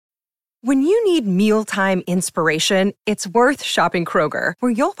When you need mealtime inspiration, it's worth shopping Kroger,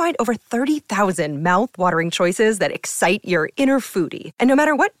 where you'll find over 30,000 mouth-watering choices that excite your inner foodie. And no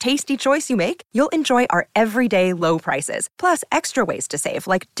matter what tasty choice you make, you'll enjoy our everyday low prices, plus extra ways to save,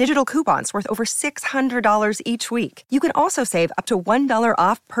 like digital coupons worth over $600 each week. You can also save up to $1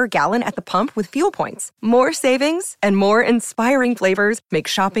 off per gallon at the pump with fuel points. More savings and more inspiring flavors make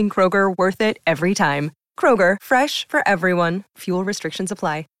shopping Kroger worth it every time. Kroger, fresh for everyone. Fuel restrictions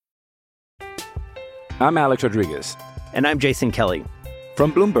apply. I'm Alex Rodriguez. And I'm Jason Kelly.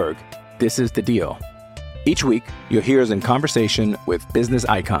 From Bloomberg, this is The Deal. Each week, you'll hear us in conversation with business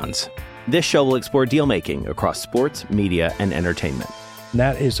icons. This show will explore deal-making across sports, media, and entertainment.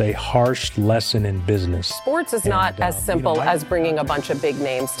 That is a harsh lesson in business. Sports is not as simple as bringing a bunch of big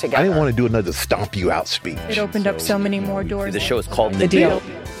names together. I didn't want to do another stomp you out speech. It opened up so many more doors. The show is called The Deal.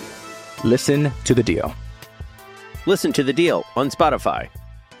 Listen to The Deal. Listen to The Deal on Spotify.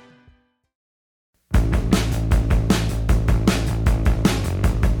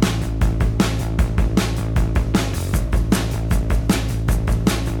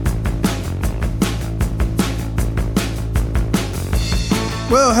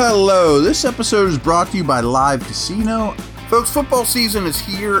 Well, hello. This episode is brought to you by Live Casino. Folks, football season is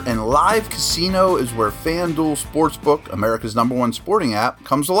here, and Live Casino is where FanDuel Sportsbook, America's #1 sporting app,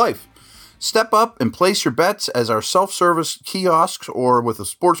 comes to life. Step up and place your bets as our self-service kiosks or with a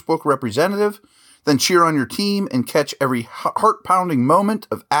sportsbook representative. Then cheer on your team and catch every heart-pounding moment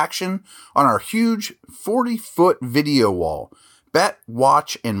of action on our huge 40-foot video wall. Bet,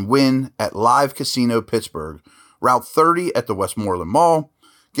 watch, and win at Live Casino Pittsburgh, Route 30 at the Westmoreland Mall.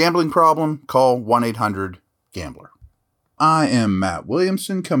 Gambling problem? Call 1-800-GAMBLER. I am Matt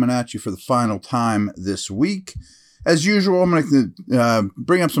Williamson coming at you for the final time this week. As usual, I'm going to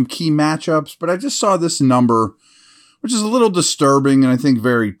bring up some key matchups, but I just saw this number, which is a little disturbing and I think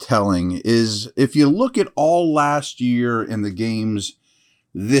very telling, is if you look at all last year and the games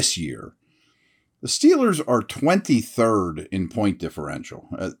this year, the Steelers are 23rd in point differential.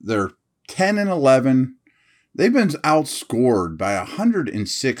 They're 10-11. They've been outscored by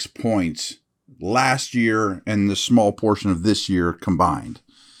 106 points last year and the small portion of this year combined.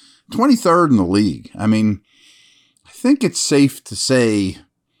 23rd in the league. I mean, I think it's safe to say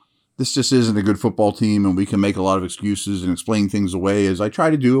this just isn't a good football team, and we can make a lot of excuses and explain things away, as I try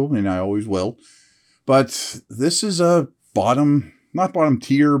to do, and I always will. But this is a not bottom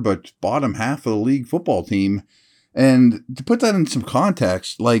tier, but bottom half of the league football team. And to put that in some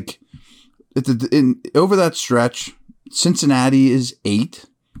context, like, over that stretch, Cincinnati is 8,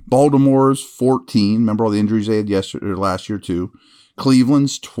 Baltimore's 14. Remember all the injuries they had last year too.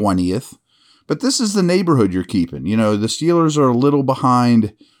 Cleveland's 20th. But this is the neighborhood you're keeping. You know, the Steelers are a little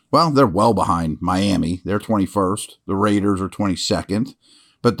behind. Well, they're well behind Miami. They're 21st. The Raiders are 22nd.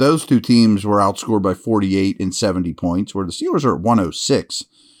 But those two teams were outscored by 48 and 70 points, where the Steelers are at 106.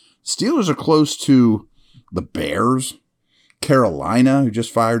 Steelers are close to the Bears, Carolina, who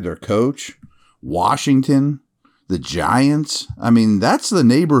just fired their coach, Washington, the Giants. I mean, that's the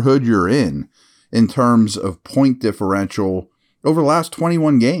neighborhood you're in terms of point differential over the last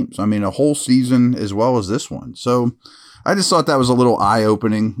 21 games. I mean, a whole season as well as this one. So I just thought that was a little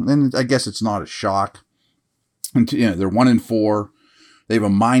eye-opening, and I guess it's not a shock. And they're 1-4. They have a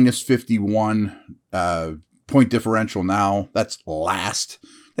minus 51 point differential now. That's last.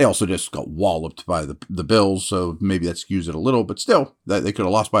 They also just got walloped by the Bills, so maybe that skews it a little, but still, they could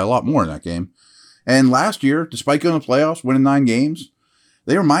have lost by a lot more in that game. And last year, despite going to the playoffs, winning 9 games,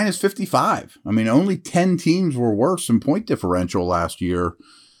 they were minus 55. I mean, only 10 teams were worse in point differential last year,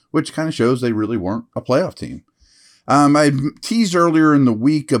 which kind of shows they really weren't a playoff team. I teased earlier in the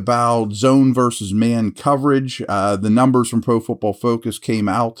week about zone versus man coverage. The numbers from Pro Football Focus came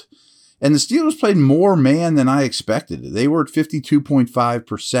out, and the Steelers played more man than I expected. They were at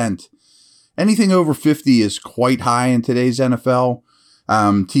 52.5%. Anything over 50 is quite high in today's NFL.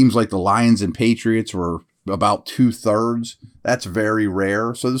 Teams like the Lions and Patriots were about 2/3. That's very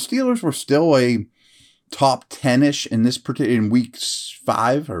rare. So the Steelers were still a top 10-ish in week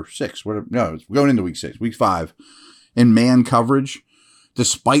 5 or 6. No, it's going into week 6, week 5 in man coverage,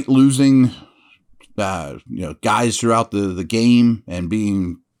 despite losing, guys throughout the game and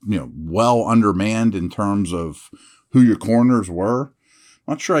being, well undermanned in terms of who your corners were.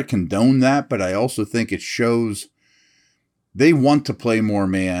 I'm not sure I condone that, but I also think it shows they want to play more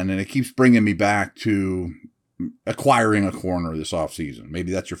man, and it keeps bringing me back to acquiring a corner this offseason.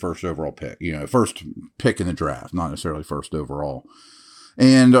 Maybe that's your first overall pick, first pick in the draft, not necessarily first overall.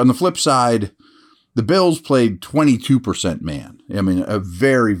 And on the flip side, the Bills played 22% man. I mean, a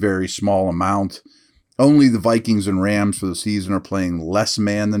very, very small amount. Only the Vikings and Rams for the season are playing less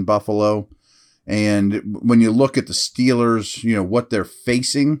man than Buffalo. And when you look at the Steelers, what they're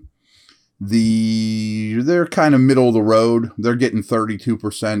facing, they're kind of middle of the road. They're getting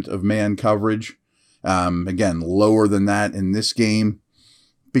 32% of man coverage. Again, lower than that in this game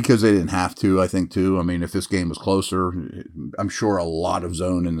because they didn't have to, I think, too. I mean, if this game was closer, I'm sure a lot of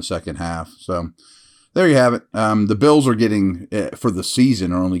zone in the second half. So there you have it. The Bills are getting, for the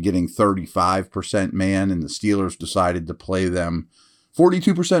season, are only getting 35% man, and the Steelers decided to play them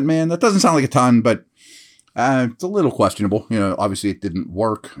 42% man. That doesn't sound like a ton, but it's a little questionable. Obviously it didn't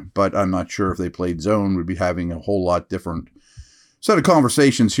work, but I'm not sure if they played zone, we'd be having a whole lot different set of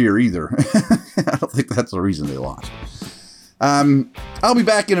conversations here either. I don't think that's the reason they lost. I'll be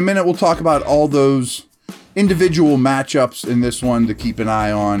back in a minute. We'll talk about all those individual matchups in this one to keep an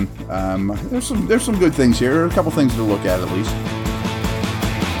eye on. There's some good things here. A couple things to look at least.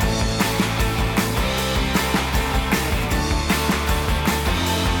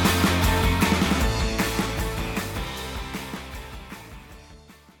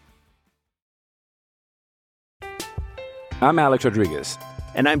 I'm Alex Rodriguez.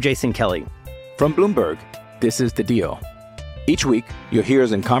 And I'm Jason Kelly. From Bloomberg, this is The Deal. Each week, you'll hear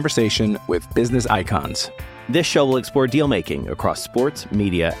us in conversation with business icons. This show will explore deal-making across sports,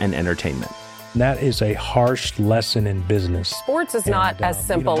 media, and entertainment. That is a harsh lesson in business. Sports is not as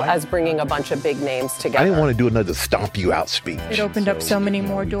simple as bringing a bunch of big names together. I didn't want to do another stomp you out speech. It opened up so many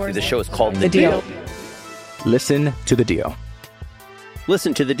more doors. The show is called The Deal. Listen to The Deal.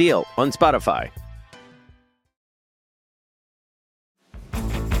 Listen to The Deal on Spotify.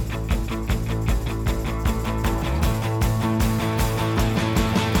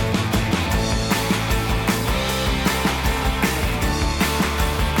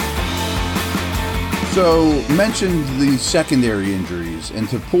 So, mentioned the secondary injuries, and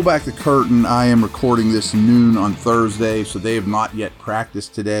to pull back the curtain, I am recording this noon on Thursday, so they have not yet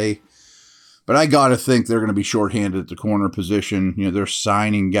practiced today. But I got to think they're going to be shorthanded at the corner position. They're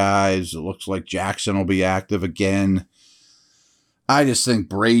signing guys. It looks like Jackson will be active again. I just think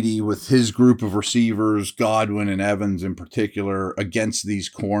Brady, with his group of receivers, Godwin and Evans in particular, against these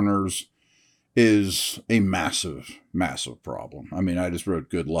corners, is a massive, massive problem. I mean, I just wrote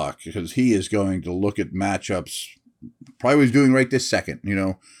good luck because he is going to look at matchups, probably what he's doing right this second,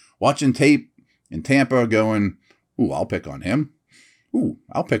 watching tape in Tampa going, ooh, I'll pick on him. Ooh,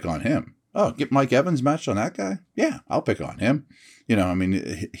 I'll pick on him. Oh, get Mike Evans matched on that guy? Yeah, I'll pick on him.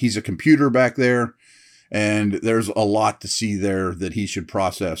 He's a computer back there, and there's a lot to see there that he should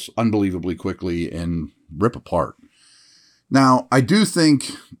process unbelievably quickly and rip apart. Now, I do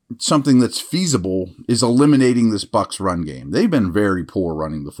think something that's feasible is eliminating this Bucs run game. They've been very poor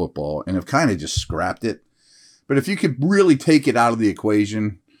running the football and have kind of just scrapped it. But if you could really take it out of the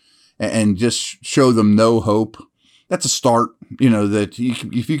equation and just show them no hope, that's a start. That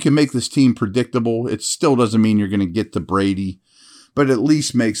if you can make this team predictable, it still doesn't mean you're going to get to Brady, but at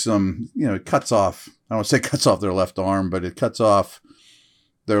least makes them, it cuts off, I don't want to say cuts off their left arm, but it cuts off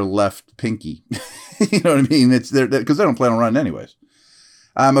their left pinky. You know what I mean? It's there because they don't plan on running anyways.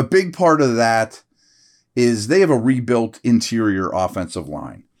 A big part of that is they have a rebuilt interior offensive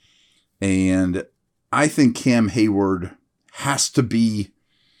line. And I think Cam Hayward has to be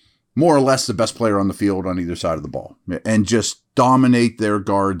more or less the best player on the field on either side of the ball and just dominate their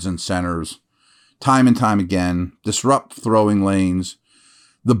guards and centers time and time again, disrupt throwing lanes.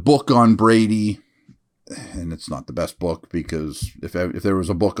 The book on Brady, and it's not the best book because if there was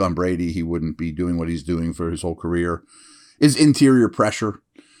a book on Brady, he wouldn't be doing what he's doing for his whole career, is interior pressure.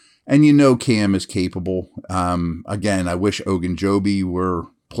 And Cam is capable. Again, I wish Ogunjobi were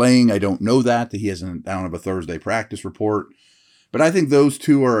playing. I don't know that he hasn't. I don't have a Thursday practice report. But I think those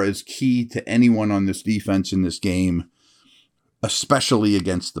two are as key to anyone on this defense in this game, especially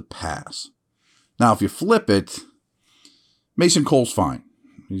against the pass. Now, if you flip it, Mason Cole's fine.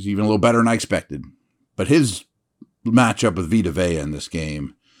 He's even a little better than I expected. But his matchup with Vita Vea in this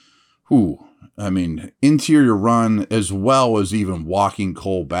game, interior run as well as even walking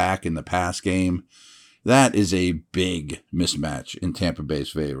Cole back in the pass game, that is a big mismatch in Tampa Bay's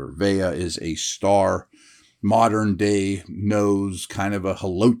favor. Vea is a star, modern day nose, kind of a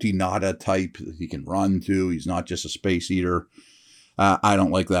Haloti Ngata type that he can run to. He's not just a space eater. I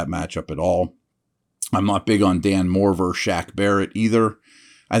don't like that matchup at all. I'm not big on Dan Moore versus Shaq Barrett either.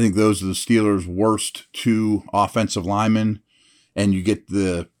 I think those are the Steelers' worst two offensive linemen, and you get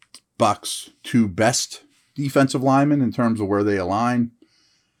the Bucs' two best defensive linemen in terms of where they align.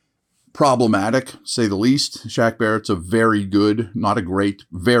 Problematic, to say the least. Shaq Barrett's a very good, not a great,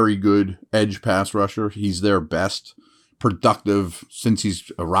 very good edge pass rusher. He's their best productive since he's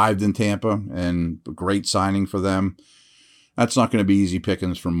arrived in Tampa, and a great signing for them. That's not going to be easy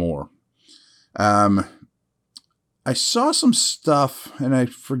pickings for Moore. I saw some stuff, and I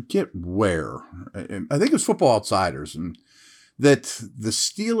forget where. I think it was Football Outsiders, and that the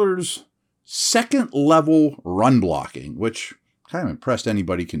Steelers' second-level run blocking, which kind of impressed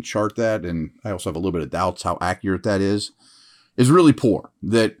anybody can chart that, and I also have a little bit of doubts how accurate that is really poor.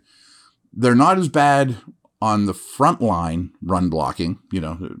 That they're not as bad on the front line run blocking,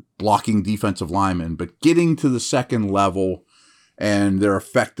 blocking defensive linemen, but getting to the second level and their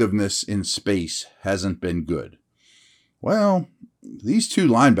effectiveness in space hasn't been good. Well, these two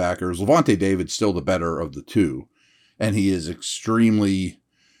linebackers, Lavonte David's still the better of the two, and he is extremely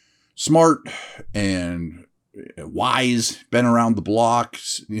smart and wise, been around the block,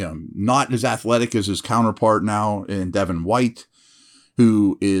 not as athletic as his counterpart now in Devin White,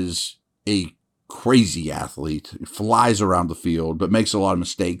 who is a crazy athlete, flies around the field, but makes a lot of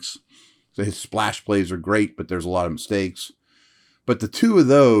mistakes. So his splash plays are great, but there's a lot of mistakes. But the two of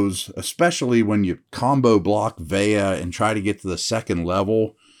those, especially when you combo block Vea and try to get to the second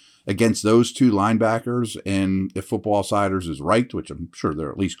level against those two linebackers, and if Football Outsiders is right, which I'm sure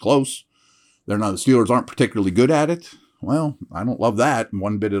they're at least close, the Steelers aren't particularly good at it. Well, I don't love that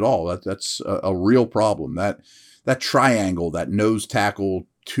one bit at all. That's a real problem. That triangle, that nose tackle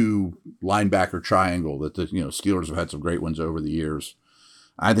to linebacker triangle that the Steelers have had some great ones over the years,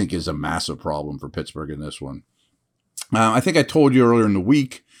 I think is a massive problem for Pittsburgh in this one. I think I told you earlier in the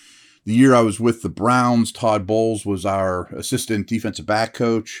week, the year I was with the Browns, Todd Bowles was our assistant defensive back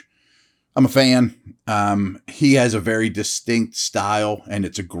coach. I'm a fan. He has a very distinct style, and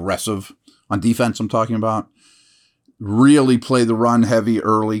it's aggressive. On defense, I'm talking about. Really play the run heavy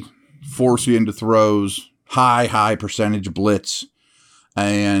early, force you into throws, high percentage blitz,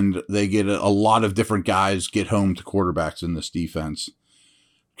 and they get a lot of different guys get home to quarterbacks in this defense.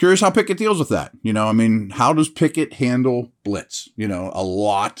 Curious how Pickett deals with that. How does Pickett handle blitz? A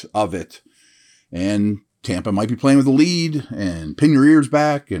lot of it. And Tampa might be playing with a lead and pin your ears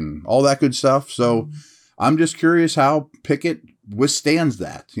back and all that good stuff. So I'm just curious how Pickett withstands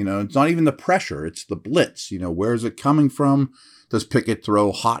that. It's not even the pressure, it's the blitz. Where is it coming from? Does Pickett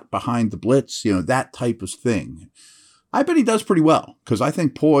throw hot behind the blitz? That type of thing. I bet he does pretty well, because I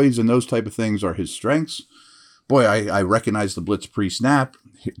think poise and those type of things are his strengths. Boy, I recognize the blitz pre-snap.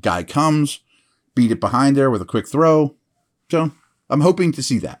 Guy comes, beat it behind there with a quick throw. So I'm hoping to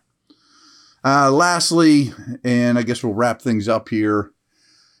see that. Lastly, and I guess we'll wrap things up here.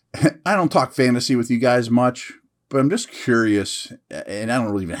 I don't talk fantasy with you guys much, but I'm just curious, and I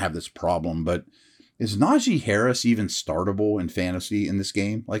don't really even have this problem, but is Najee Harris even startable in fantasy in this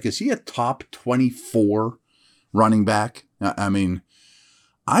game? Is he a top 24 running back?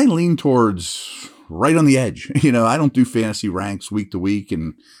 I lean towards right on the edge. I don't do fantasy ranks week to week,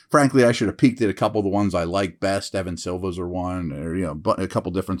 and frankly, I should have peeked at a couple of the ones I like best. Evan Silva's are one, or a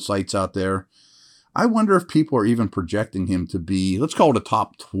couple different sites out there. I wonder if people are even projecting him to be, let's call it a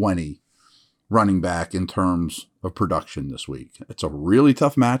top 20 running back in terms of production this week. It's a really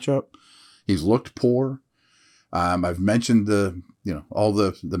tough matchup. He's looked poor. I've mentioned all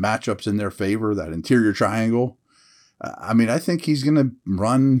the matchups in their favor, that interior triangle. I think he's going to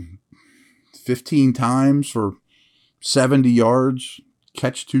run 15 times for 70 yards,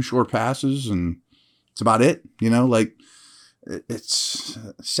 catch 2 short passes, and it's about it. It's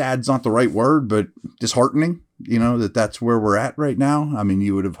sad's not the right word, but disheartening, that's where we're at right now.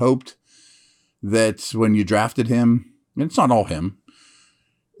 You would have hoped that when you drafted him, and it's not all him,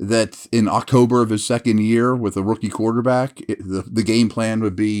 that in October of his second year with a rookie quarterback, the game plan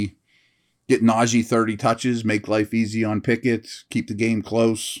would be get Najee 30 touches, make life easy on Pickett, keep the game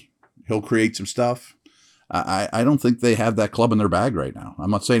close. He'll create some stuff. I don't think they have that club in their bag right now. I'm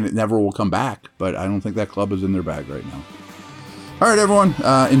not saying it never will come back, but I don't think that club is in their bag right now. All right, everyone,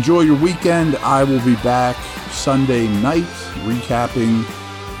 enjoy your weekend. I will be back Sunday night recapping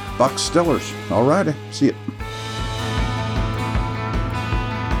Bucs Steelers. All righty, see you.